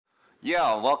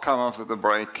Yeah, welcome after the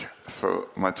break for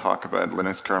my talk about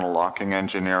Linux kernel locking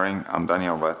engineering. I'm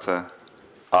Daniel Wette.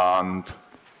 And,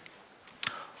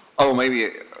 maybe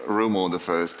room order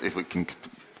first, if we can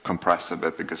compress a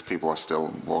bit, because people are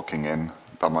still walking in.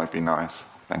 That might be nice.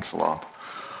 Thanks a lot.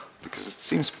 Because it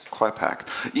seems quite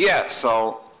packed. Yeah,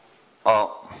 so,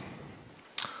 I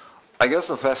guess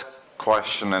the first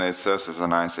question, and it serves as a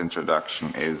nice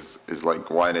introduction, is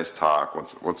like, why this talk?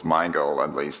 What's my goal,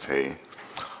 at least here?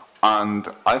 And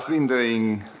I've been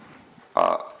doing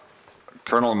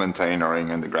kernel maintainering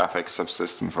in the graphics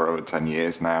subsystem for over 10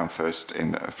 years now. First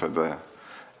for the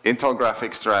Intel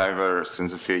graphics driver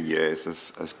since a few years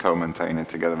as co-maintainer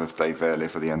together with Dave Verley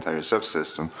for the entire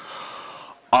subsystem.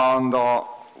 And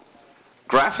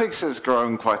graphics has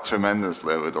grown quite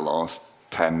tremendously over the last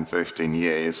 10, 15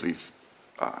 years. We've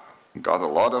got a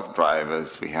lot of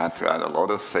drivers. We had to add a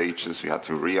lot of features. We had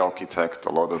to re-architect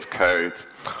a lot of code.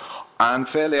 And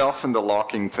fairly often the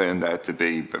locking turned out to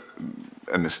be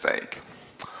a mistake.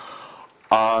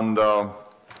 And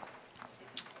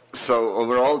so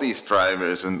over all these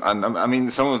drivers, and I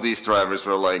mean, some of these drivers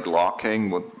were like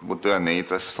locking, what do I need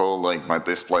this for? Like my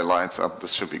display lights up,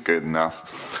 this should be good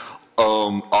enough.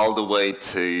 All the way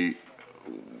to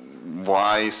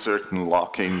why certain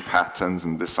locking patterns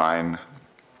and design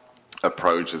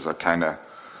approaches are kind of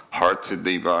hard to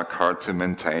debug, hard to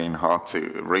maintain, hard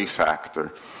to refactor.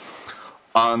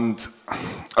 And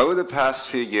over the past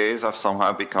few years, I've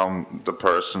somehow become the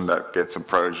person that gets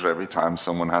approached every time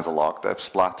someone has a lock depth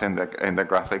splat in the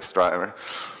graphics driver.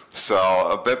 So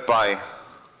a bit by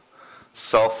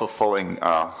self-fulfilling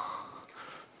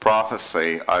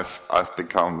prophecy, I've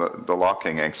become the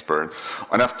locking expert.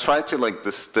 And I've tried to like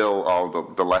distill all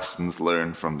the lessons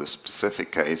learned from the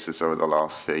specific cases over the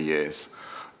last few years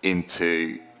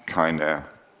into kind of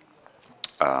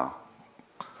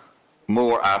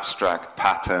more abstract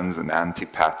patterns and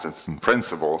anti-patterns and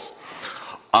principles.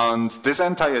 And this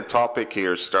entire topic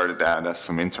here started out as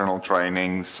some internal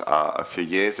trainings a few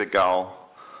years ago.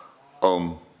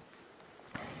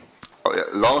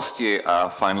 Last year, I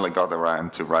finally got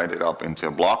around to write it up into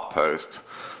a blog post.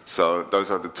 So those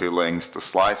are the two links. The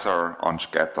slides are on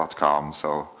shget.com,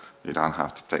 so you don't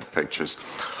have to take pictures.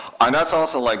 And that's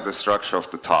also like the structure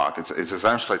of the talk. It's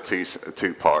essentially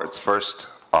two parts. First,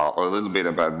 a little bit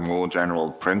about more general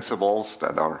principles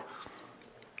that are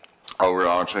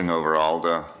overarching over all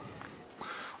the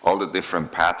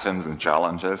different patterns and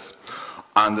challenges.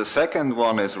 And the second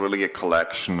one is really a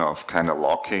collection of kind of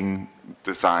locking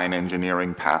design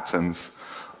engineering patterns,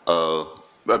 a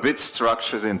bit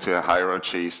structured into a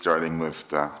hierarchy, starting with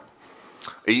the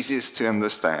easiest to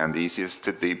understand, easiest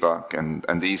to debug,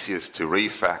 and easiest to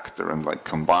refactor and like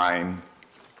combine,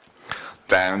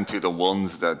 down to the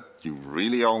ones that you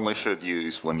really only should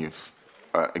use when you've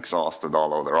exhausted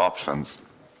all other options.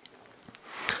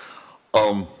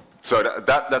 So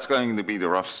that's going to be the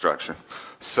rough structure.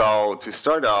 So to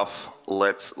start off,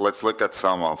 let's look at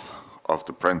some of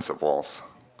the principles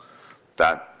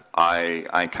that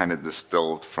I kind of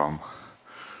distilled from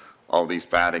all these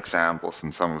bad examples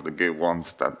and some of the good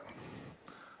ones that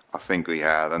I think we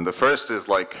had. And the first is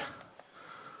like,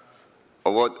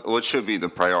 what should be the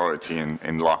priority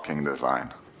in locking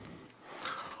design?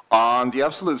 And the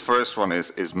absolute first one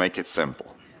is make it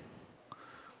simple.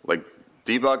 Like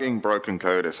debugging broken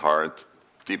code is hard.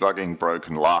 Debugging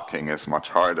broken locking is much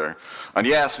harder. And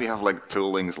yes, we have like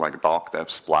toolings like lock depth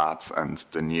splats and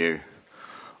the new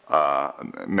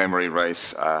memory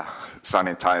race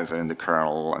sanitizer in the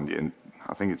kernel, and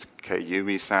I think it's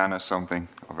KUBSAN or something.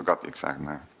 I forgot the exact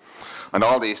name. And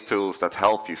all these tools that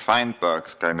help you find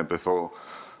bugs kind of before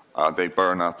they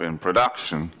burn up in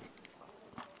production.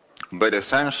 But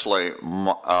essentially,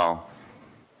 my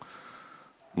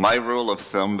rule of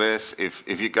thumb is if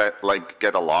you get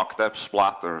a lock depth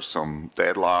splat or some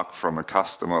deadlock from a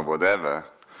customer or whatever,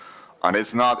 and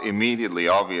it's not immediately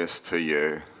obvious to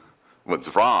you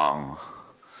what's wrong,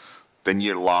 then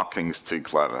your locking's too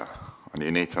clever, and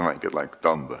you need to make it like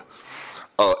dumber.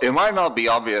 It might not be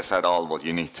obvious at all what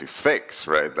you need to fix,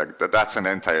 right? Like that's an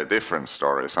entire different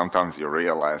story. Sometimes you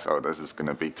realize, oh, this is going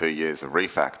to be 2 years of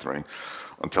refactoring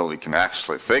until we can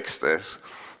actually fix this.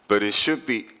 But it should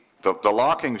be, the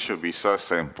locking should be so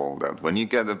simple that when you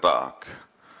get a bug,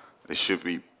 it should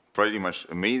be pretty much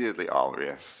immediately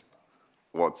obvious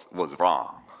what's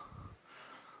wrong.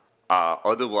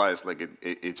 Otherwise, like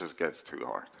it just gets too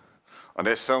hard. And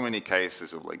there's so many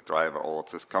cases of like driver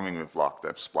alters coming with lock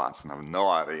depth splats and have no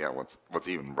idea what's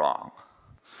even wrong.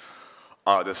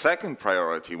 The second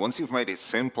priority, once you've made it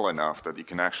simple enough that you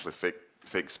can actually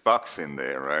fix bugs in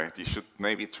there, right? You should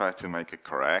maybe try to make it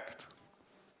correct.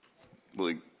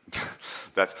 Like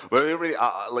That's well, really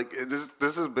like this.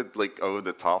 This is a bit like over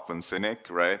the top and cynic,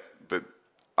 right? But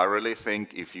I really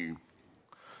think if you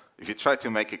try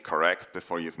to make it correct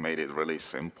before you've made it really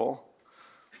simple,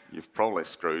 you've probably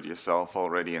screwed yourself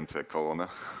already into a corner.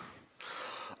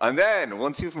 And then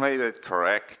once you've made it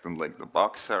correct and like the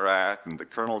bugs are out and the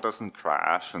kernel doesn't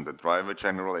crash and the driver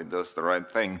generally does the right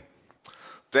thing,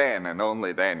 then and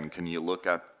only then can you look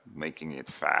at making it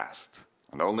fast,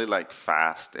 and only like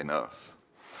fast enough.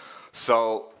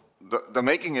 So the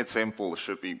making it simple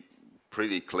should be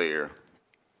pretty clear,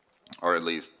 or at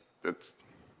least it's,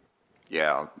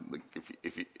 yeah, like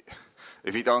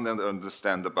if you don't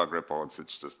understand the bug reports,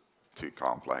 it's just too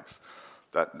complex.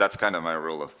 That's kind of my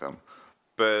rule of thumb.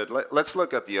 But let's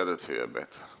look at the other two a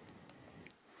bit.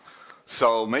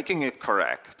 So making it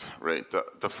correct, right?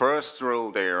 The first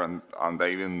rule there, and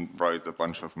they even wrote a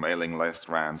bunch of mailing list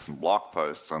rants and blog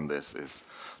posts on this, is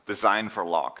design for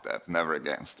lockdep, never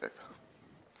against it.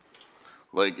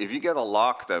 Like if you get a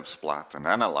lockdep splat and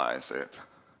analyze it,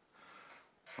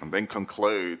 and then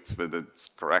conclude whether it's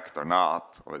correct or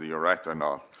not, whether you're right or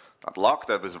not, that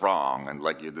lockdep is wrong, and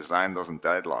like your design doesn't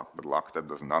deadlock, but lockdep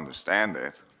doesn't understand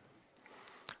it,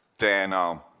 then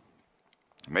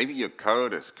maybe your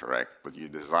code is correct, but your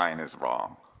design is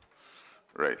wrong,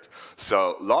 right?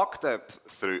 So lockdep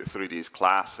through these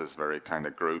classes where it kind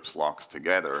of groups locks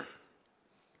together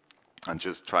and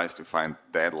just tries to find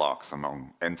deadlocks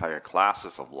among entire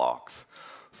classes of locks,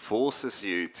 forces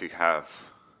you to have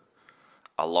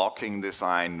a locking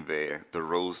design where the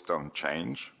rules don't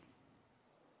change,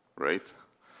 right?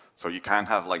 So you can't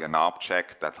have like an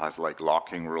object that has like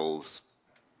locking rules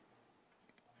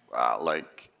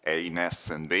like A nests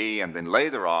in B, and then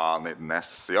later on it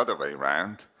nests the other way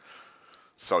around.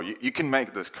 So you can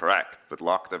make this correct, but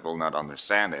lockdep will not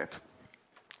understand it.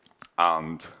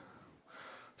 And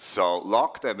so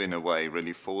lockdep in a way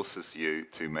really forces you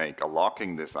to make a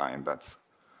locking design that's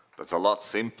a lot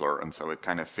simpler, and so it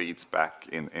kind of feeds back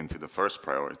into the first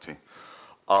priority.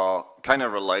 Kind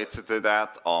of related to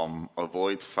that,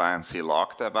 avoid fancy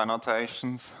lockdep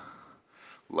annotations,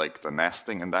 like the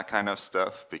nesting and that kind of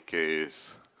stuff,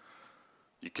 because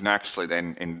you can actually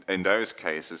then, in those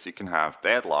cases, you can have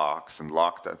deadlocks, and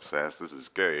lockdep says this is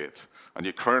good, and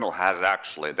your kernel has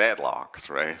actually deadlocks,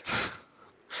 right?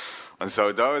 And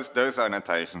so those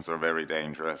annotations are very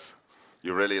dangerous.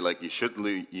 You really you should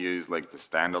use like the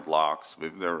standard locks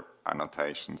with their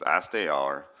annotations as they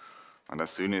are, and as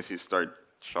soon as you start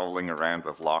shoveling around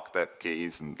with lockdep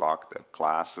keys and lockdep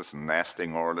classes and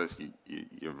nesting orders,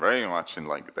 you're very much in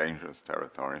like dangerous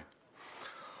territory.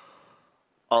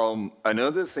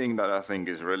 Another thing that I think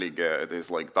is really good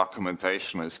is like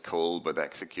documentation is cool, but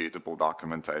executable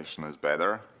documentation is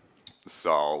better.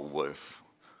 So with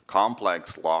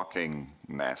complex locking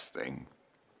nesting,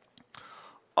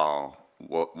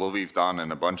 what we've done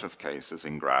in a bunch of cases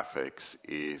in graphics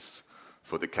is,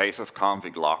 for the case of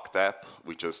config lockdep,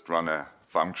 we just run a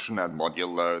function at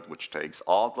module load which takes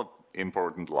all the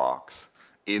important locks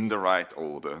in the right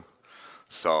order,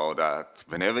 so that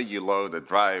whenever you load a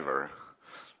driver,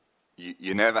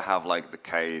 you never have like the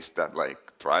case that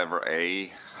like driver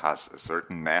A has a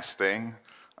certain nesting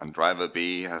and driver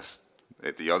B has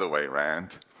it the other way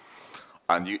around.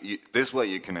 And this way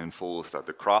you can enforce that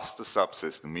across the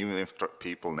subsystem, even if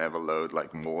people never load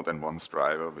like more than one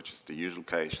driver, which is the usual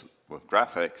case with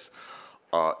graphics,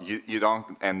 you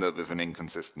don't end up with an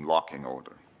inconsistent locking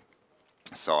order.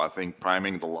 So I think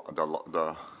priming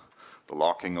the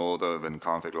locking order when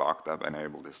config lockdep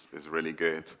enabled is really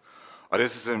good.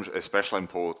 This is especially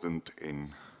important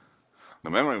in the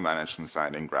memory management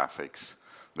side in graphics,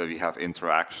 where we have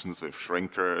interactions with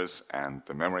shrinkers and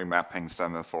the memory mapping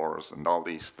semaphores and all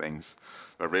these things,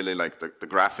 where really like the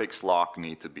graphics lock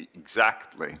need to be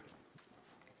exactly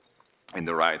in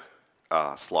the right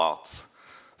slots,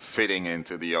 fitting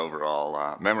into the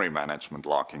overall memory management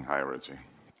locking hierarchy.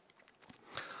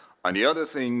 And the other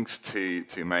things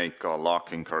to make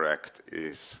locking correct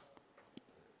is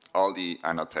all the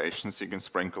annotations you can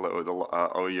sprinkle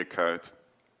over your code.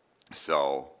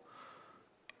 So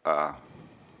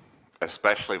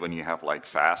especially when you have like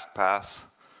fast pass,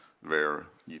 where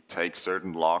you take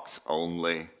certain locks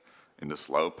only in the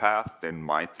slow path, then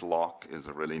might lock is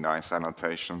a really nice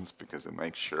annotation because it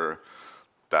makes sure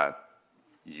that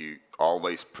you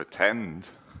always pretend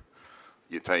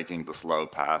you're taking the slow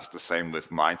path. The same with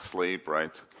might sleep,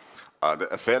 right?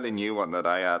 A fairly new one that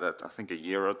I added, I think a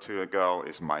year or two ago,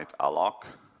 is might alloc,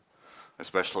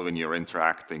 especially when you're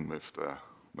interacting with the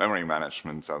memory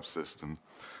management subsystem,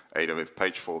 either with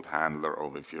page fault handler or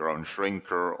with your own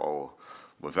shrinker or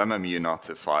with MMU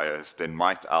notifiers. Then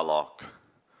might alloc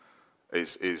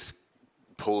is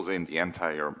pulls in the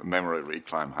entire memory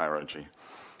reclaim hierarchy.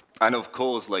 And of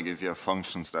course, like if you have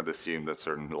functions that assume that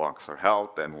certain locks are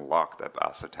held, then lock that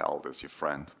asset held as your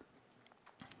friend.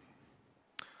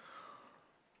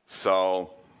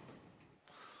 So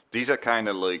these are kind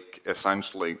of like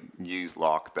essentially use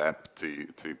lockdep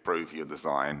to prove your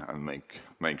design and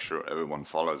make sure everyone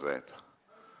follows it.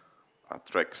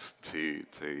 Tricks to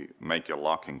make your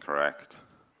locking correct.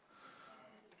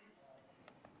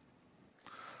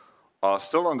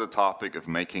 Still on the topic of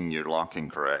making your locking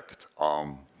correct,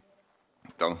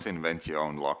 don't invent your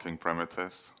own locking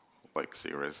primitives. Like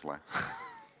seriously.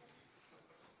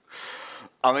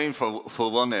 I mean,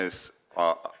 for one is,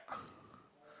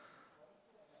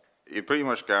 you're pretty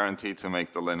much guaranteed to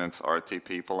make the Linux RT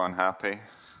people unhappy.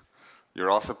 You're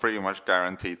also pretty much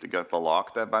guaranteed to get the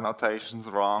lockdep annotations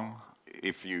wrong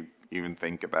if you even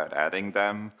think about adding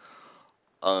them.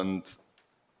 And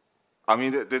I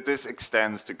mean, this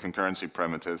extends to concurrency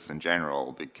primitives in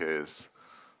general, because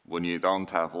when you don't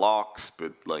have locks,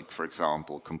 but like, for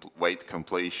example, wait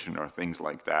completion or things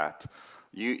like that,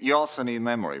 you also need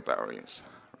memory barriers,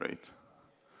 right?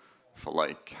 For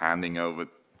like handing over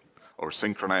or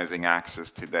synchronizing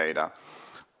access to data.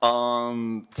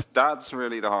 And that's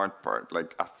really the hard part.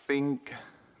 Like, I think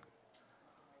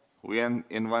we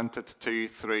invented 2,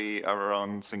 3 our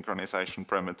own synchronization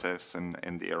primitives in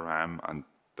DRM, and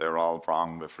they're all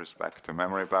wrong with respect to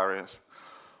memory barriers.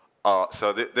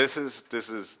 So this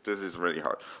is really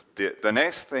hard. The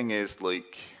next thing is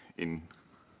like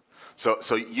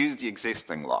so use the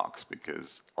existing locks,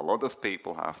 because a lot of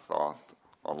people have thought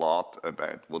a lot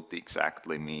about what they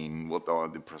exactly mean, what are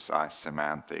the precise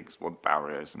semantics, what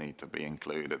barriers need to be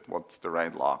included, what's the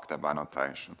right lockdep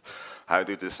annotation, how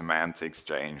do the semantics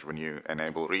change when you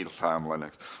enable real-time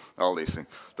Linux, all these things.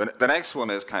 The next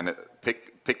one is kind of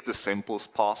pick the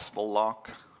simplest possible lock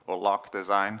or lock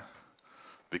design,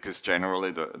 because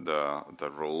generally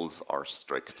the rules are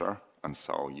stricter, and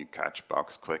so you catch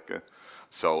bugs quicker.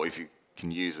 So if you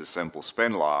can use a simple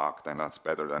spin lock, then that's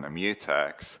better than a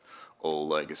mutex. Or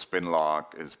like a spin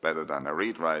lock is better than a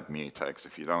read-write mutex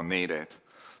if you don't need it,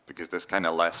 because there's kind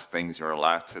of less things you're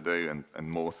allowed to do and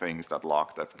more things that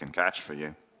lockdep can catch for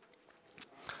you.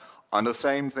 And the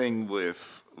same thing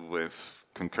with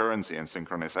concurrency and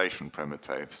synchronization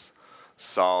primitives.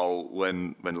 So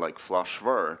when like flush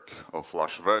work or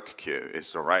flush work queue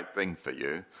is the right thing for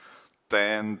you,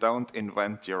 then don't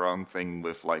invent your own thing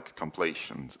with like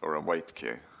completions or a wait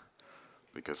queue.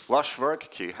 Because flush work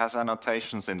queue has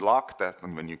annotations in lockdep,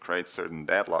 and when you create certain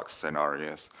deadlock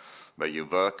scenarios where your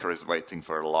worker is waiting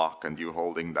for a lock and you're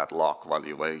holding that lock while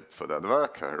you wait for that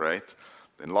worker, right?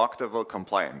 Then lockdep will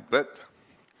complain. But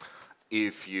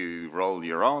if you roll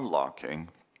your own locking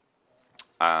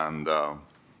and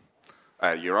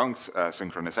your own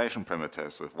synchronization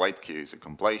primitives with wait queues or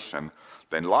completion,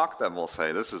 then lockdep will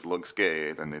say this looks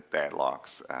good, and it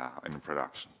deadlocks in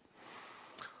production.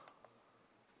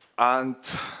 And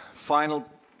final,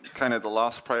 kind of the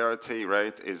last priority,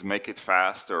 right, is make it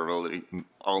fast, or really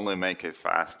only make it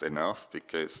fast enough,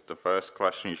 because the first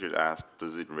question you should ask,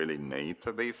 does it really need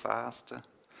to be fast?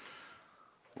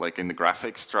 Like in the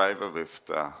graphics driver with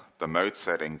the mode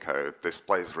setting code,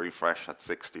 displays refresh at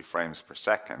 60 frames per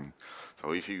second.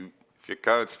 So if your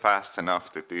code's fast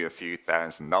enough to do a few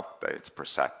thousand updates per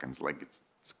second, like it's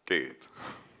good.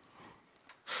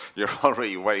 You're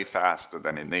already way faster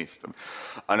than it needs to be.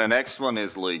 And the next one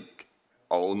is like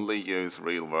only use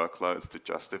real workloads to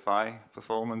justify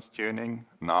performance tuning,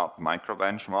 not micro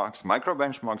benchmarks. Micro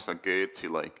benchmarks are good to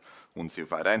like, once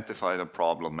you've identified a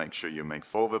problem, make sure you make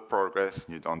forward progress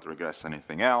and you don't regress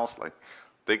anything else. Like,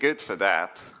 they're good for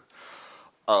that,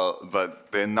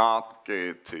 but they're not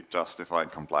good to justify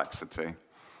complexity.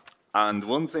 And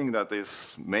one thing that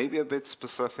is maybe a bit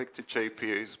specific to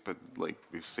GPUs, but like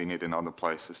we've seen it in other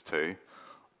places too,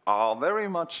 are very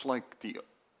much like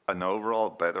an overall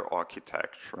better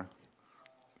architecture.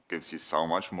 Gives you so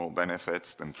much more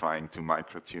benefits than trying to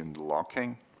micro-tune the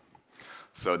locking.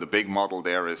 So the big model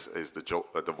there is the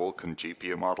Vulkan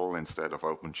GPU model instead of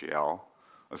OpenGL.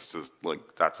 It's just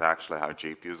like, that's actually how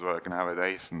GPUs work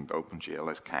nowadays, and OpenGL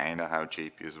is kind of how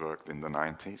GPUs worked in the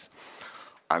 90s.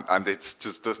 And it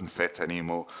just doesn't fit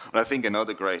anymore. And I think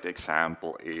another great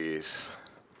example is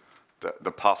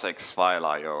the POSIX file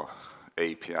I/O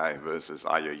API versus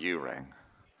IOU-ring.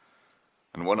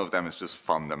 And one of them is just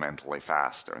fundamentally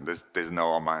faster. And there's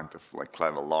no amount of like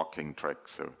clever locking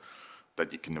tricks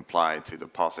that you can apply to the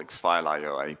POSIX file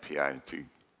I/O API to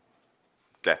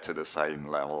get to the same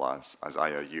level as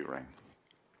IOU-ring.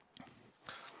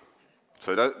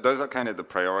 So those are kind of the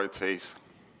priorities.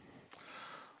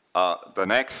 The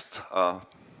next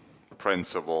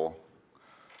principle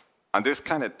and this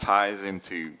kind of ties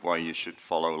into why you should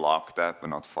follow LockDep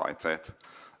and not fight it,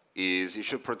 is you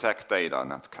should protect data,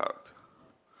 not code.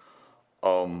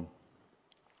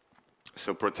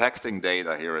 So protecting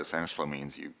data here essentially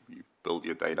means you build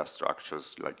your data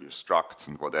structures, like your structs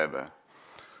and whatever,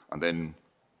 and then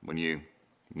when you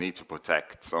need to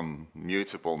protect some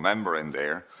mutable member in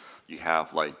there, you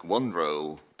have like one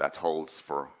rule that holds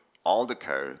for all the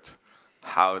code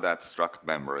how that struct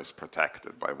member is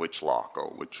protected by which lock or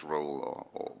which rule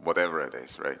or whatever it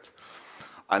is, right?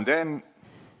 And then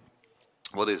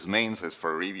what this means is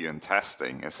for review and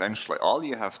testing, essentially all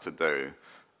you have to do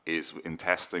is in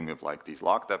testing with like these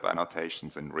LockDep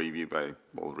annotations and review by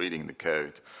reading the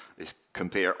code, is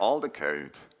compare all the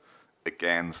code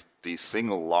against these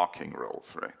single locking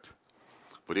rules, right?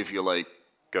 But if you like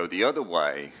go the other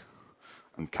way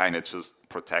and kind of just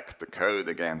protect the code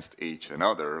against each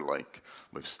another, like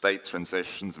with state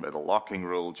transitions, where the locking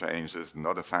rule changes and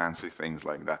other fancy things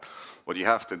like that, what you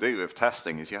have to do with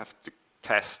testing is you have to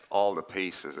test all the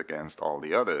pieces against all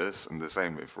the others, and the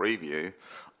same with review,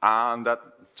 and that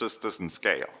just doesn't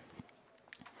scale.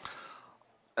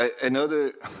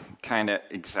 Another kind of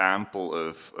example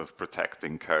of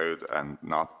protecting code and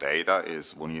not data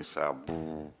is when you say,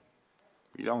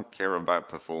 we don't care about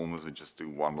performance, we just do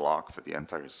one lock for the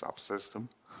entire subsystem.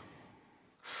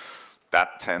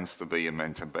 That tends to be a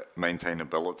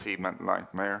maintainability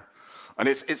nightmare. And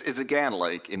it's again,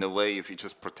 like, in a way, if you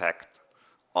just protect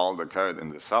all the code in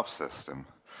the subsystem,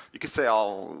 you could say,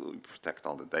 oh, protect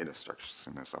all the data structures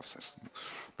in the subsystem.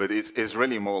 But it's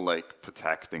really more like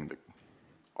protecting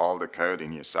all the code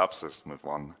in your subsystem with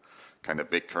one kind of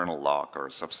big kernel lock or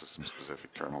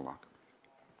subsystem-specific kernel lock.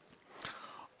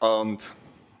 And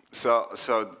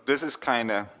so this is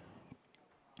kind of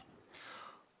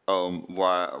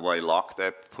why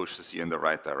LockDep pushes you in the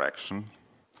right direction.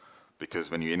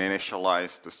 Because when you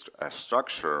initialize a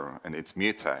structure and its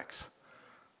mutex,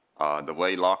 the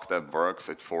way LockDep works,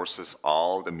 it forces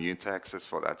all the mutexes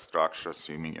for that structure,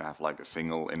 assuming you have like a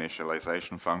single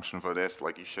initialization function for this,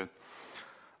 like you should,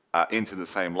 into the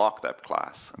same LockDep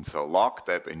class. And so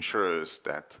LockDep ensures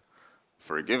that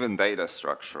for a given data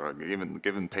structure, a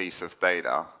given piece of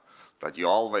data, that you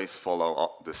always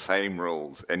follow the same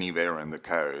rules anywhere in the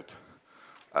code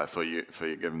for your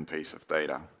given piece of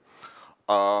data.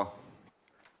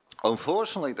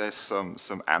 Unfortunately, there's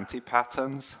some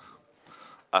anti-patterns.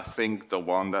 I think the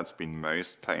one that's been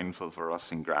most painful for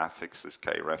us in graphics is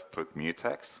kref put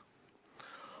mutex.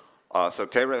 So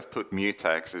kref put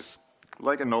mutex is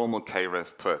like a normal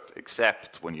kref put,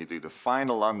 except when you do the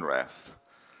final unref,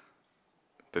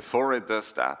 before it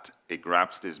does that, it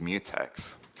grabs this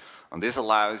mutex. And this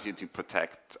allows you to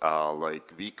protect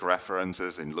like weak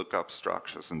references in lookup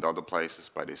structures and other places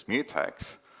by this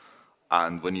mutex.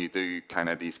 And when you do kind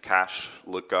of these cache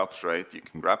lookups, right, you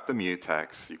can grab the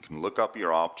mutex, you can look up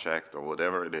your object or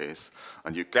whatever it is,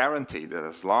 and you guarantee that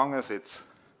as long as it's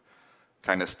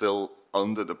kind of still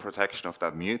under the protection of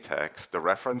that mutex, the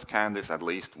reference count is at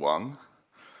least 1,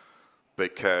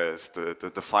 because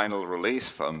the final release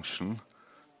function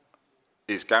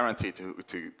is guaranteed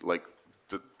to like,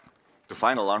 the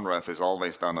final unref is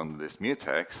always done under this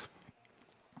mutex,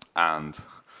 and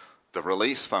the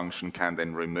release function can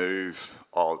then remove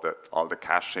all the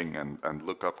caching and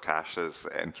lookup caches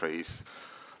entries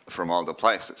from all the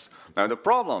places. Now the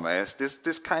problem is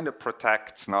this kind of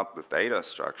protects not the data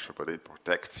structure, but it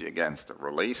protects you against the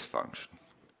release function.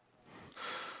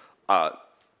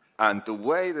 And the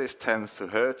way this tends to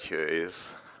hurt you is,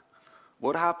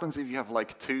 what happens if you have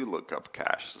like 2 lookup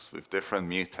caches with different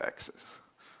mutexes?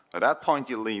 At that point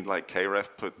you need like kref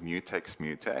put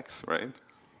mutex, right?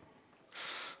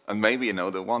 And maybe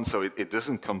another one, so it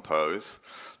doesn't compose.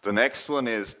 The next one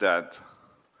is that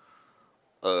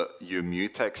your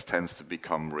mutex tends to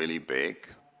become really big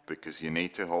because you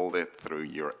need to hold it through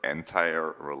your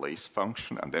entire release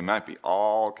function, and there might be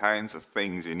all kinds of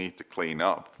things you need to clean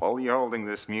up while you're holding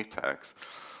this mutex,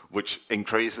 which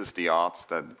increases the odds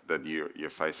that you're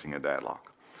facing a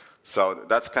deadlock. So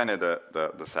that's kind of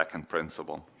the second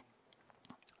principle.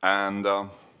 And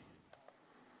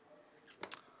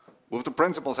with the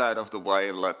principles out of the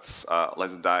way, let's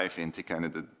dive into kind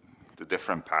of the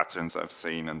different patterns I've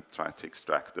seen and try to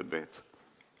extract a bit.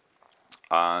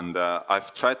 And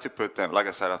I've tried to put them, like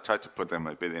I said, I've tried to put them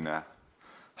a bit in a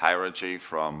hierarchy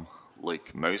from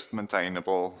like most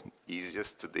maintainable,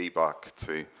 easiest to debug,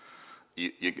 to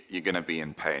you're going to be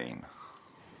in pain.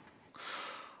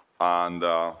 And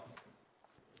I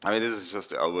mean, this is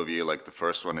just an overview. Like the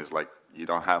first one is like, you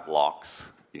don't have locks.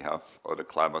 You have other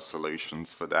clever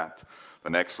solutions for that. The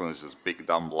next one is just big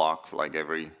dumb block for like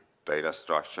every data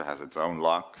structure has its own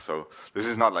lock. So this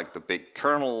is not like the big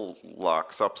kernel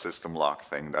lock, subsystem lock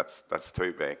thing. That's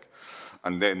too big.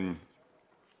 And then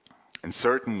in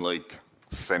certain like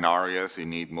scenarios, you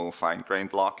need more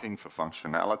fine-grained locking for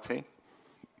functionality.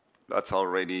 That's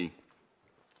already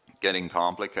getting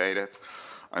complicated.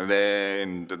 And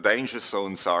then the danger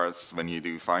zone starts when you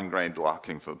do fine-grained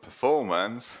locking for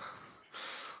performance.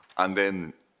 And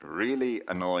then really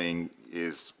annoying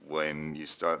is when you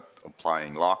start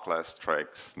applying lockless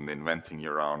tricks and inventing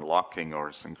your own locking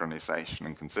or synchronization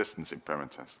and consistency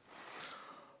primitives.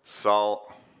 So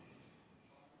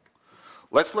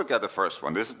let's look at the first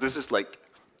one. This is like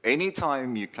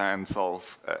anytime you can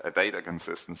solve a data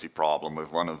consistency problem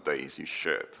with one of these, you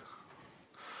should.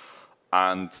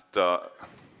 And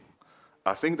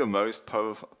I think the most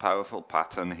powerful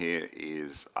pattern here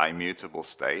is immutable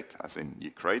state, as in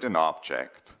you create an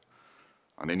object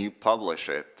and then you publish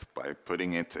it by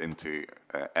putting it into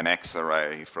an X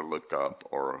array for lookup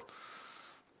or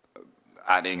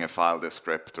adding a file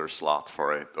descriptor slot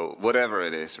for it or whatever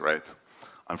it is, right?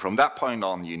 And from that point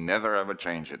on, you never ever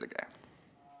change it again,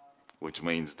 which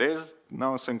means there's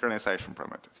no synchronization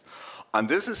primitives. And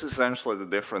this is essentially the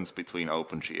difference between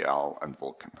OpenGL and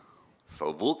Vulkan.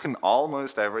 So Vulkan,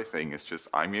 almost everything is just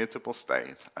immutable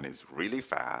state, and it's really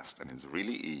fast, and it's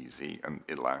really easy, and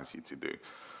it allows you to do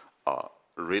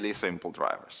really simple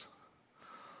drivers.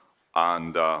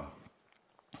 And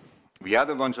we had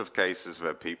a bunch of cases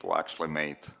where people actually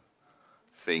made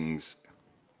things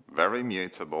very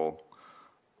mutable,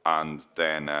 and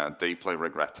then deeply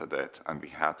regretted it, and we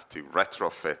had to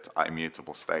retrofit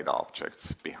immutable state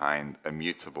objects behind a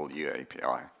mutable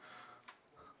UAPI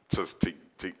just to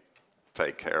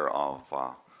take care of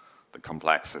the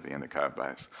complexity in the code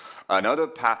base. Another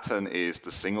pattern is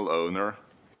the single owner.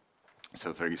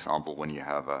 So for example, when you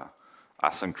have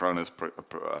asynchronous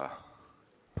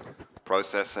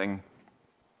processing,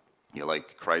 you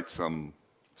like create some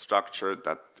structure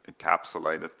that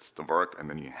encapsulates the work, and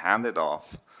then you hand it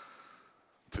off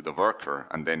to the worker,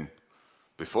 and then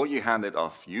before you hand it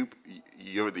off,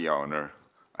 you're the owner,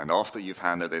 and after you've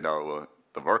handed it over,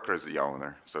 the worker is the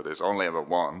owner, so there's only ever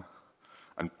one.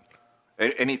 And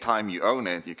anytime you own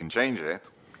it, you can change it,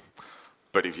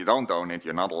 but if you don't own it,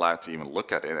 you're not allowed to even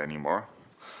look at it anymore.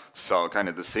 So kind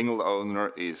of the single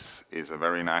owner is a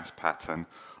very nice pattern.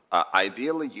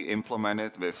 Ideally, you implement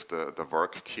it with the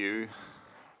work queue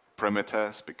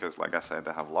primitives, because like I said,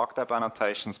 they have locked-up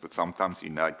annotations, but sometimes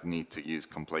you need to use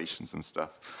completions and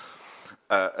stuff.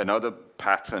 Another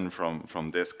pattern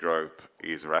from this group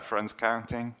is reference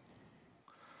counting,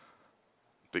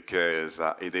 because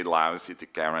it allows you to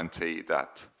guarantee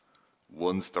that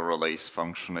once the release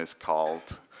function is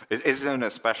called, it's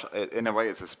in a way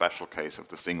it's a special case of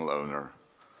the single owner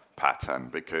pattern,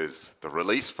 because the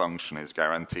release function is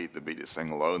guaranteed to be the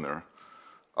single owner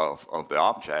of the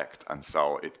object, and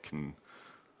so it can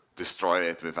destroy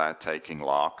it without taking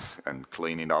locks and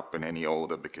clean it up in any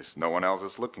order because no one else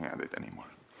is looking at it anymore.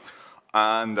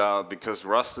 And because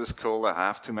Rust is cool, I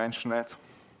have to mention it.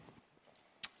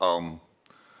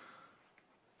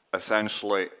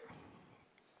 Essentially,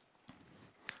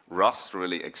 Rust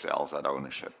really excels at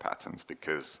ownership patterns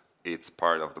because it's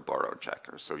part of the borrow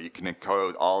checker. So you can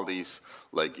encode all these,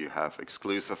 like you have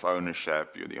exclusive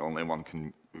ownership, you're the only one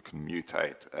who can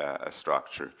mutate a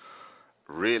structure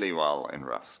really well in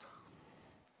Rust.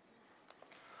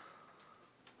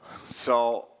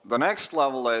 So the next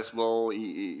level is, well,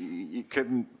 you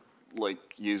couldn't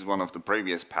like use one of the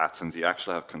previous patterns. You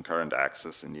actually have concurrent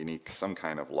access and you need some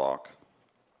kind of lock.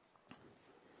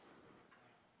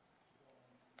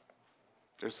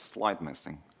 There's a slide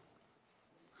missing.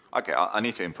 Okay, I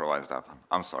need to improvise that one.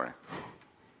 I'm sorry.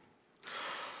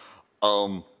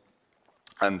 And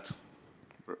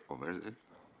where is it?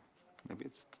 Maybe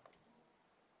it's.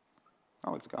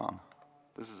 Oh, it's gone.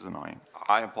 This is annoying.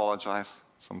 I apologize.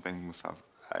 Something must have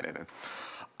added it.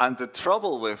 And the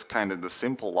trouble with kind of the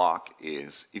simple lock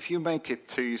is if you make it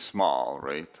too small,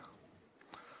 right?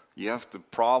 You have the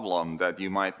problem that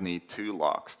you might need two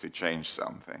locks to change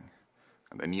something.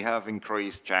 And then you have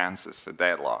increased chances for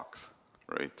deadlocks,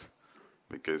 right?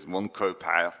 Because one code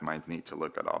path might need to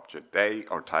look at object A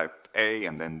or type A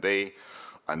and then B,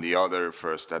 and the other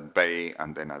first at B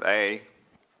and then at A,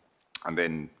 and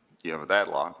then you have a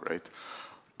deadlock, right?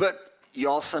 But you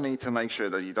also need to make sure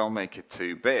that you don't make it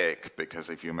too big, because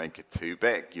if you make it too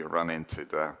big, you run into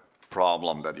the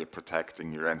problem that you're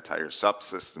protecting your entire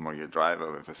subsystem or your driver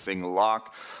with a single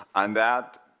lock, and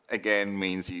that again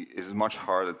means it's much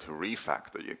harder to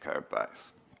refactor your code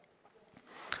base.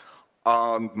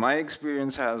 My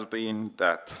experience has been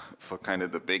that for kind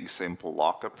of the big simple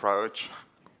lock approach,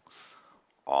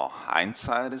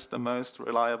 hindsight is the most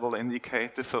reliable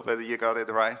indicator for whether you got it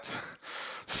right.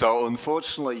 So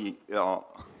unfortunately,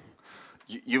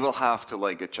 you will have to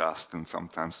like adjust and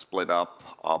sometimes split up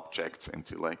objects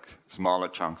into like smaller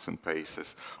chunks and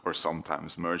pieces, or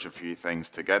sometimes merge a few things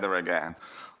together again.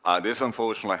 This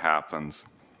unfortunately happens,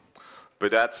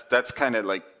 but that's kind of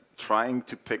like trying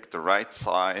to pick the right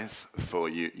size for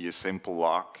your simple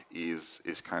lock is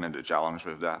kind of the challenge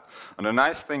with that. And the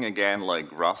nice thing again,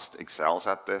 like Rust excels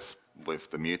at this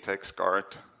with the mutex guard.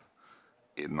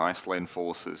 It nicely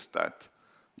enforces that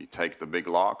you take the big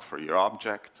lock for your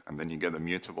object, and then you get a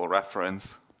mutable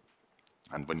reference.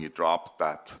 And when you drop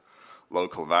that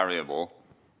local variable,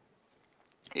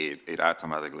 it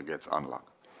automatically gets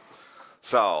unlocked.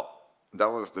 So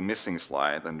that was the missing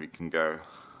slide, and we can go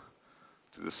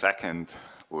to the second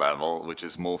level, which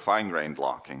is more fine-grained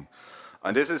locking.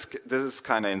 And this is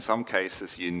kind of, in some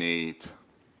cases, you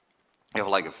have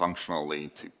like a functional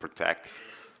lead to protect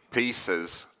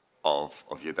pieces of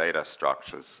your data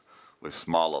structures with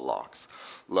smaller locks.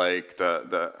 Like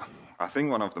I think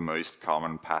one of the most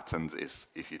common patterns is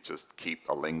if you just keep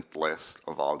a linked list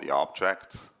of all the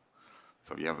objects.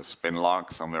 So you have a spin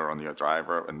lock somewhere on your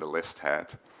driver in the list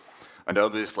head. And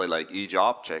obviously, like each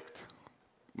object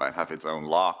might have its own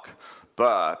lock,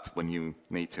 but when you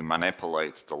need to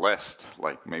manipulate the list,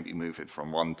 like maybe move it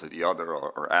from one to the other,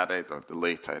 or add it or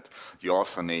delete it, you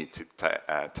also need to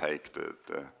take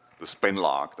the spin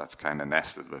lock that's kind of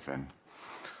nested within.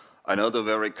 Another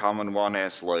very common one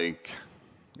is like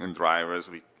in drivers,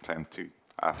 we tend to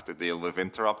have to deal with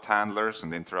interrupt handlers,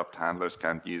 and interrupt handlers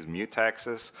can't use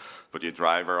mutexes, but your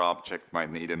driver object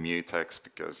might need a mutex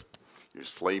because you're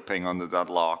sleeping under that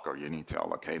lock, or you need to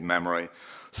allocate memory.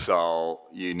 So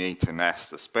you need to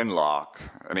nest a spin lock,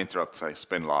 an interrupt say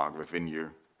spin lock within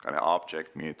your kind of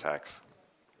object mutex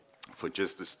for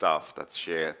just the stuff that's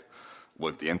shared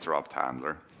with the interrupt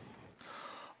handler.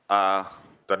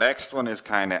 The next one is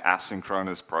kind of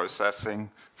asynchronous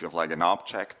processing. If you have like an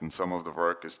object and some of the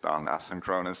work is done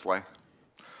asynchronously.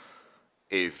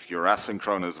 If your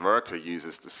asynchronous worker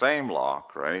uses the same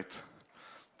lock, right,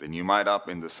 then you might up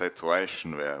in the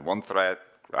situation where one thread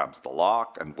grabs the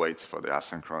lock and waits for the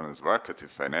asynchronous worker to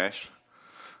finish.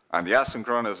 And the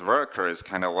asynchronous worker is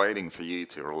kind of waiting for you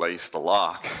to release the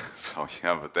lock, so you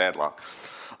have a deadlock.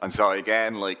 And so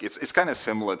again, like it's kind of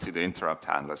similar to the interrupt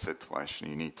handler situation.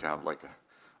 You need to have like a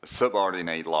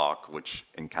subordinate lock which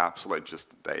encapsulates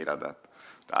just the data that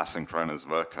the asynchronous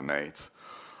worker needs.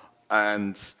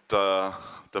 And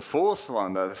the fourth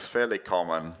one that is fairly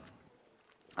common,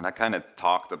 and I kind of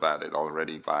talked about it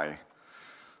already by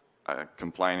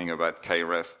complaining about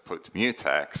kref put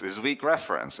mutex, is weak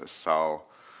references. So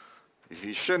if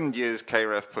you shouldn't use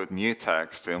kref put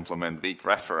mutex to implement weak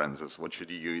references, what should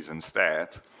you use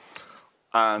instead?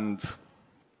 And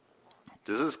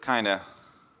this is kind of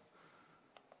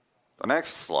the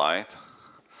next slide.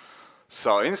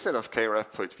 So instead of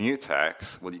kref put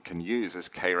mutex, what you can use is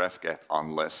kref get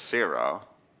unless 0.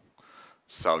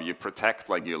 So you protect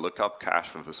like your lookup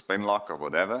cache with a spin lock or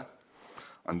whatever.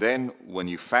 And then when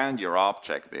you found your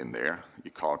object in there,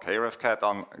 you call kref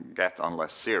get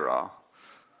unless 0,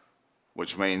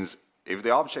 which means if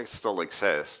the object still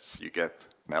exists, you get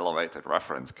an elevated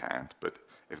reference count. But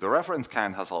if the reference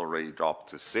count has already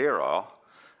dropped to 0,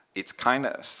 it's kind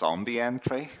of a zombie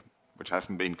entry, which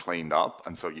hasn't been cleaned up,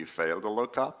 and so you fail the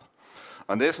lookup.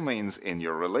 And this means in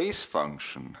your release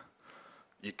function,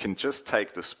 you can just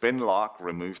take the spin lock,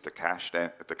 remove the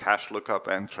cache lookup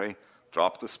entry,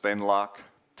 drop the spin lock,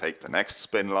 take the next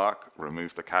spin lock,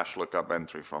 remove the cache lookup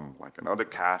entry from like another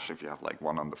cache, if you have like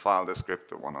one on the file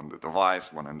descriptor, one on the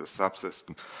device, one in the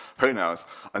subsystem, who knows.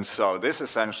 And so this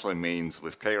essentially means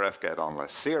with kref get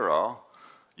unless 0,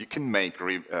 you can make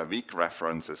weak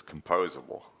references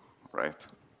composable, right?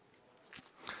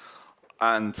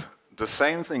 And the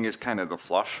same thing is kind of the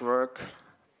flush work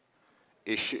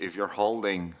issue. If you're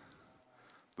holding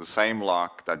the same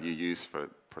lock that you use for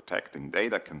protecting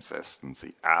data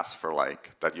consistency as for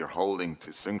like that you're holding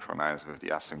to synchronize with the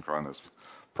asynchronous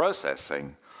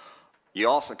processing, you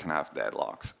also can have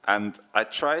deadlocks. And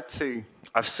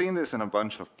I've seen this in a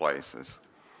bunch of places,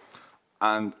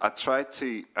 and I try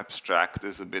to abstract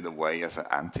this a bit away as an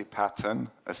anti-pattern.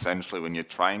 Essentially, when you're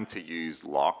trying to use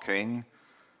locking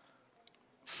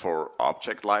for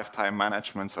object lifetime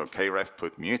management, so kref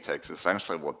put mutex,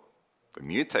 essentially what the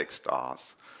mutex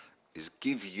does is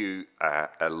give you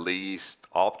a least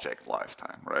object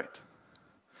lifetime, right?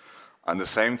 And the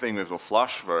same thing with the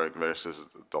flush work versus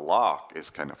the lock is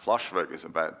kind of flush work is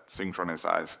about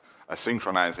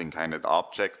synchronizing kind of the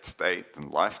object state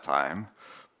and lifetime,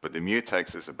 but the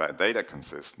mutex is about data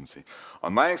consistency.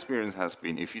 And my experience has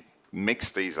been if you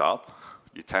mix these up,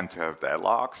 you tend to have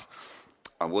deadlocks.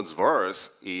 And what's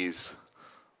worse is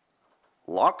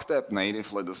LockDep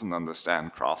natively doesn't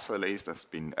understand cross-release. There's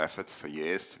been efforts for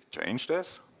years to change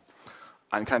this.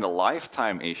 And kind of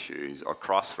lifetime issues are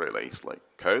cross-release, like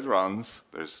code runs,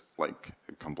 there's like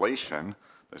a completion,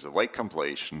 there's a wait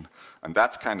completion, and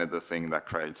that's kind of the thing that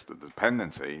creates the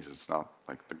dependencies. It's not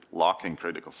like the locking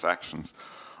critical sections.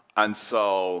 And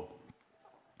so,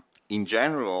 in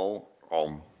general,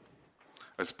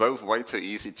 it's both way too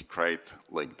easy to create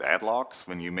like deadlocks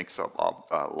when you mix up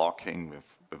locking with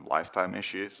lifetime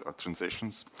issues or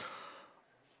transitions.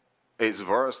 It's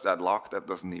worse that LockDep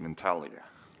doesn't even tell you.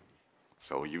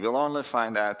 So you will only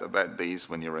find out about these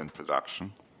when you're in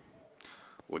production,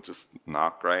 which is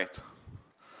not great.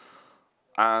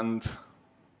 And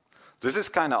this is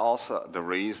kind of also the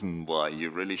reason why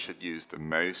you really should use the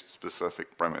most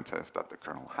specific primitive that the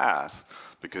kernel has,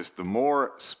 because the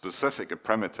more specific a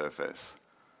primitive is,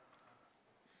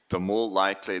 the more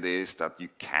likely it is that you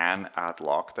can add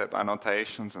LockDep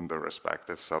annotations, and the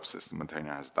respective subsystem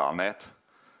maintainer has done it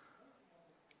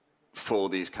for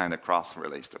these kind of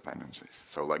cross-release dependencies.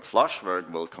 So like Flushwork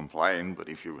will complain, but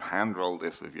if you hand roll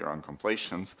this with your own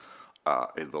completions,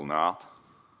 it will not.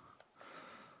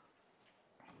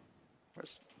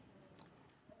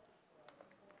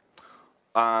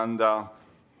 And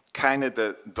kind of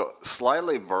the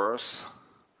slightly worse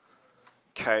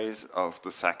case of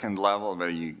the second level where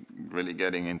you're really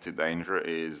getting into danger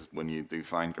is when you do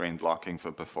fine-grained locking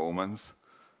for performance.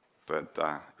 But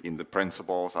in the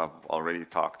principles, I've already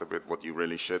talked about what you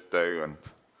really should do and,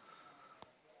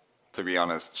 to be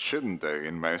honest, shouldn't do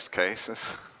in most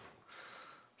cases.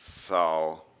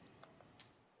 So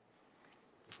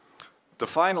the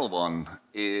final one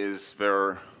is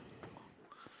where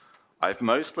I've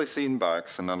mostly seen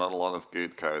bugs and not a lot of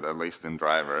good code, at least in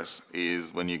drivers,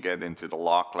 is when you get into the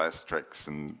lockless tricks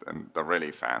and the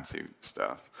really fancy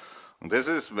stuff. And this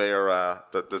is where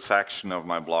the section of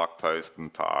my blog post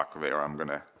and talk where I'm going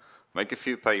to make a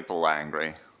few people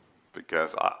angry,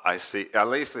 because I see, at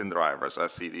least in drivers, I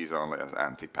see these only as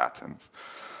anti-patterns.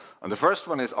 And the first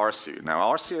one is RCU.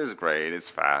 Now, RCU is great, it's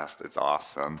fast, it's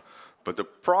awesome, but the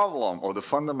problem, or the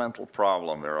fundamental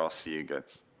problem where RCU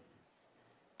gets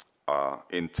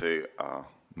into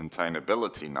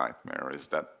maintainability nightmare is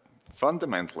that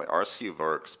fundamentally RCU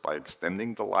works by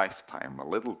extending the lifetime a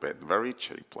little bit, very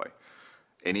cheaply,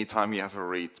 anytime you have a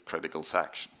read critical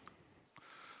section.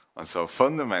 And so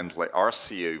fundamentally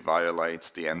RCU violates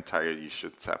the entire you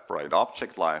should separate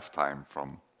object lifetime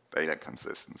from data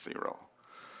consistency rule.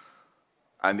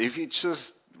 And if you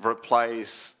just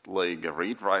replace like a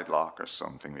read-write lock or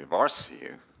something with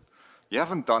RCU, you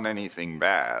haven't done anything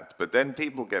bad, but then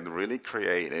people get really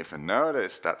creative and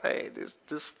notice that, hey,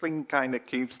 this thing kind of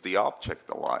keeps the object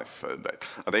alive for a bit.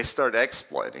 And they start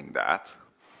exploiting that.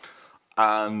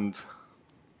 And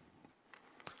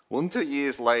 1-2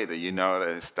 years later, you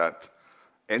notice that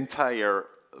entire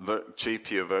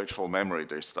GPU virtual memory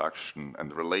destruction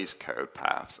and release code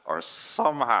paths are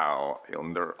somehow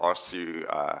under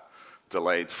RCU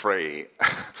delayed free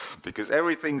because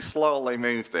everything slowly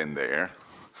moved in there.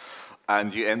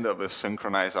 And you end up with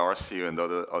synchronized RCU and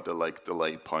other like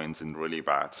delay points in really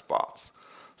bad spots.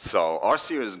 So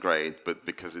RCU is great, but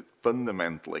because it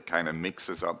fundamentally kind of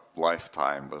mixes up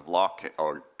lifetime with lock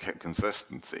or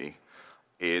consistency,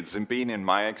 it's been, in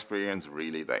my experience,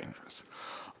 really dangerous.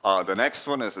 The next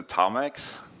one is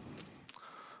atomics.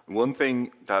 One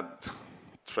thing that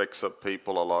tricks up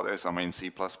people a lot is, I mean,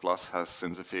 C++ has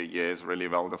since a few years really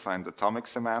well-defined atomic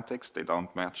semantics. They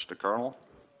don't match the kernel.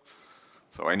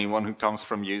 So anyone who comes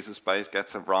from user space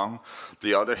gets it wrong.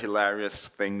 The other hilarious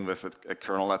thing with a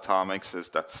kernel atomics is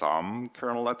that some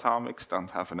kernel atomics don't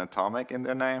have an atomic in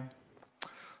their name.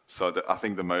 So I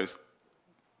think the most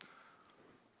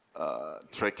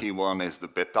tricky one is the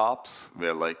bit ops,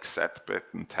 where like set bit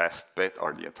and test bit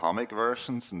are the atomic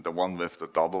versions, and the one with the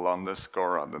double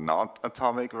underscore are the not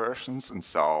atomic versions. And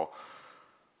so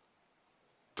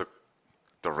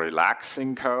the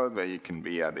relaxing code where you can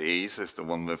be at ease is the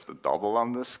one with the double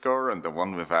underscore, and the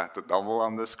one without the double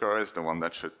underscore is the one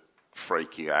that should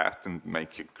freak you out and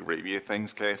make you review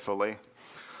things carefully.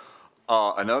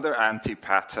 Another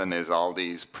anti-pattern is all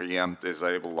these preempt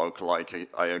disable, local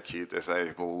IOQ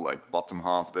disable, like bottom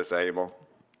half disable.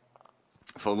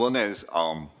 For one is,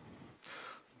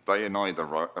 they annoy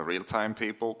the real-time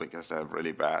people because they have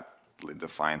really badly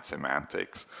defined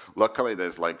semantics. Luckily,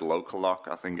 there's like local lock,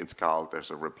 I think it's called.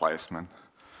 There's a replacement,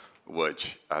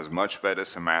 which has much better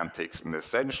semantics and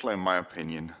essentially, in my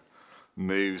opinion,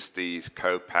 moves these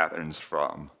code patterns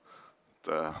from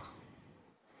the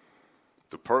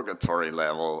purgatory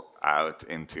level out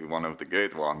into one of the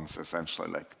good ones, essentially,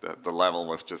 like the level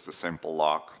with just a simple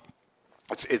lock.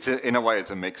 It's in a way,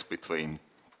 it's a mix between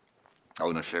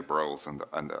ownership roles and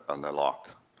the lock.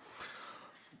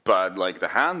 But like the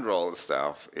hand roll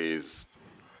stuff is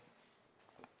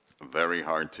very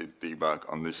hard to debug,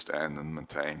 understand, and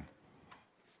maintain.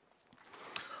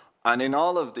 And in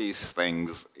all of these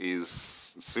things is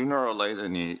sooner or later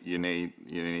you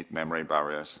need memory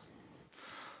barriers.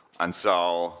 And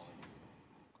so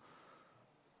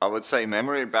I would say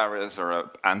memory barriers are an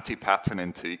anti-pattern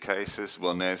in two cases.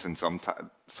 One is in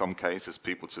some cases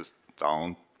people just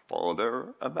don't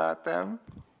bother about them,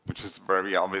 which is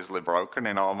very obviously broken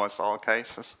in almost all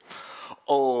cases.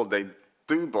 Or they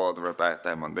do bother about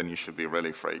them, and then you should be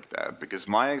really freaked out. Because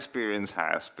my experience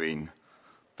has been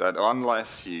that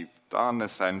unless you've done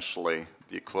essentially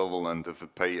the equivalent of a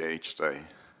PhD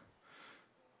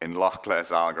in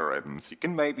lockless algorithms, you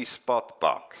can maybe spot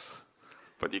bugs,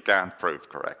 but you can't prove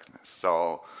correctness.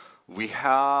 So we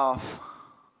have,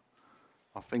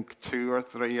 I think, 2 or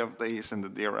 3 of these in the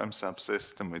DRM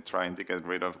subsystem. We're trying to get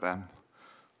rid of them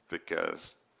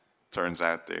because it turns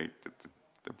out they're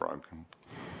broken.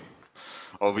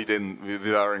 Or we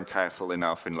weren't careful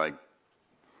enough in like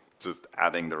just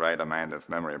adding the right amount of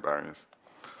memory barriers.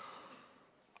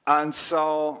 And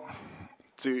so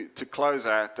to close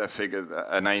out, I figured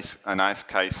a nice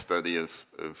case study of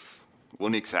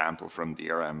one example from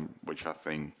DRM, which I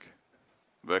think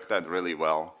worked out really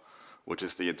well, which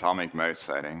is the atomic mode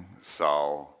setting.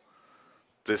 So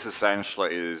this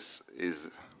essentially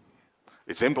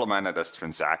it's implemented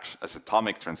as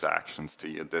atomic transactions to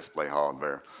your display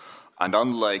hardware. And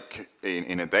unlike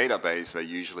in a database where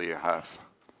usually you have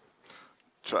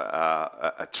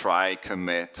a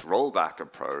try-commit rollback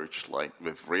approach, like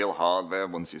with real hardware,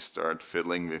 once you start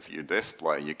fiddling with your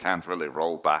display, you can't really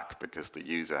roll back because the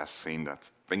user has seen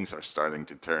that things are starting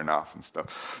to turn off and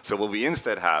stuff. So what we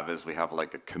instead have is we have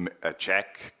like a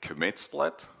check commit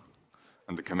split,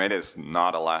 and the commit is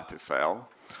not allowed to fail.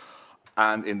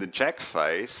 And in the check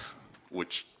phase,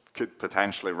 which could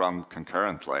potentially run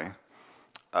concurrently,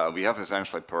 we have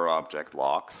essentially per object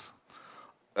locks.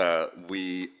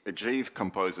 We achieve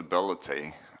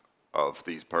composability of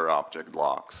these per object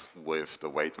locks with the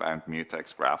weight-bound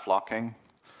mutex graph locking,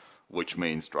 which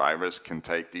means drivers can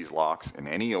take these locks in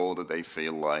any order they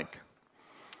feel like,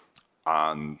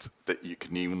 and that you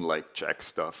can even like check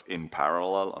stuff in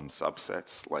parallel on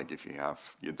subsets, like if you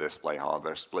have your display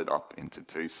hardware split up into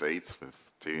 2 seats with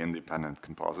 2 independent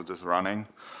compositors running.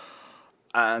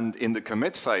 And in the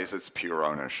commit phase, it's pure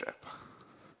ownership.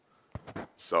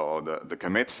 So the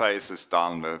commit phase is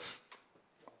done with,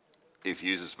 if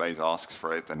user space asks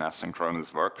for it, an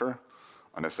asynchronous worker.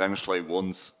 And essentially,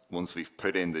 once we've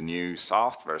put in the new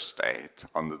software state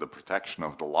under the protection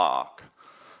of the lock,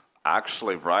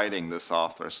 actually writing the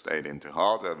software state into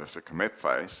hardware with the commit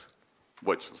phase,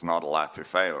 which is not allowed to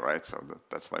fail, right? So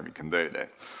that's why we can do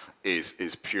that,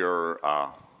 is pure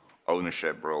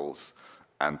ownership rules.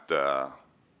 And the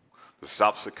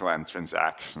subsequent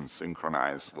transactions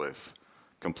synchronize with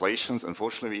completions.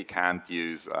 Unfortunately, we can't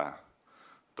use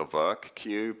the work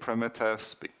queue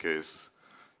primitives because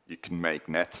you can make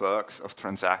networks of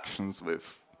transactions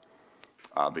with,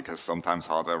 because sometimes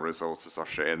hardware resources are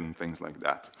shared and things like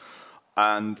that.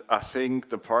 And I think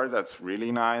the part that's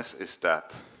really nice is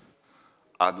that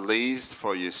at least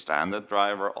for your standard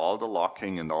driver, all the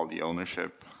locking and all the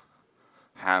ownership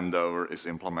handover is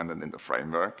implemented in the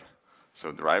framework.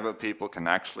 So driver people can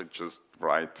actually just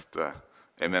write the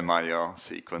MMIO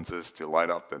sequences to light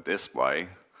up the display,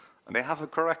 and they have a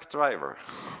correct driver.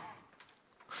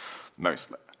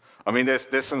 Mostly. I mean,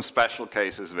 there's some special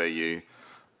cases where you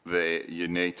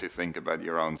need to think about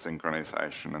your own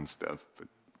synchronization and stuff,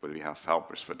 but we have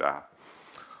helpers for that.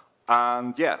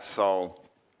 And yeah, so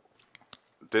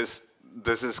this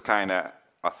is kind of,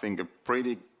 I think, a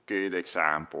pretty good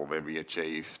example where we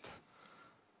achieved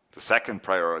the second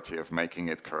priority of making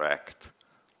it correct,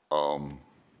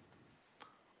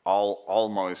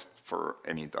 almost for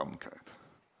any DOM code.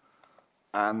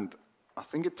 And I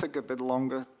think it took a bit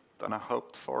longer than I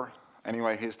hoped for.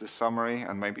 Anyway, here's the summary,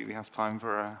 and maybe we have time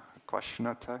for a question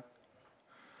or two.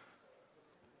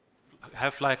 I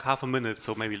have like half a minute,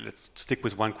 so maybe let's stick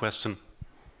with one question.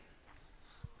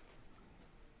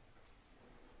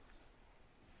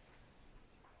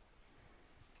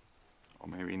 Or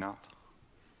maybe not.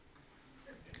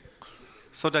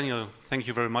 So Daniel, thank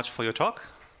you very much for your talk.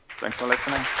 Thanks for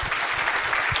listening.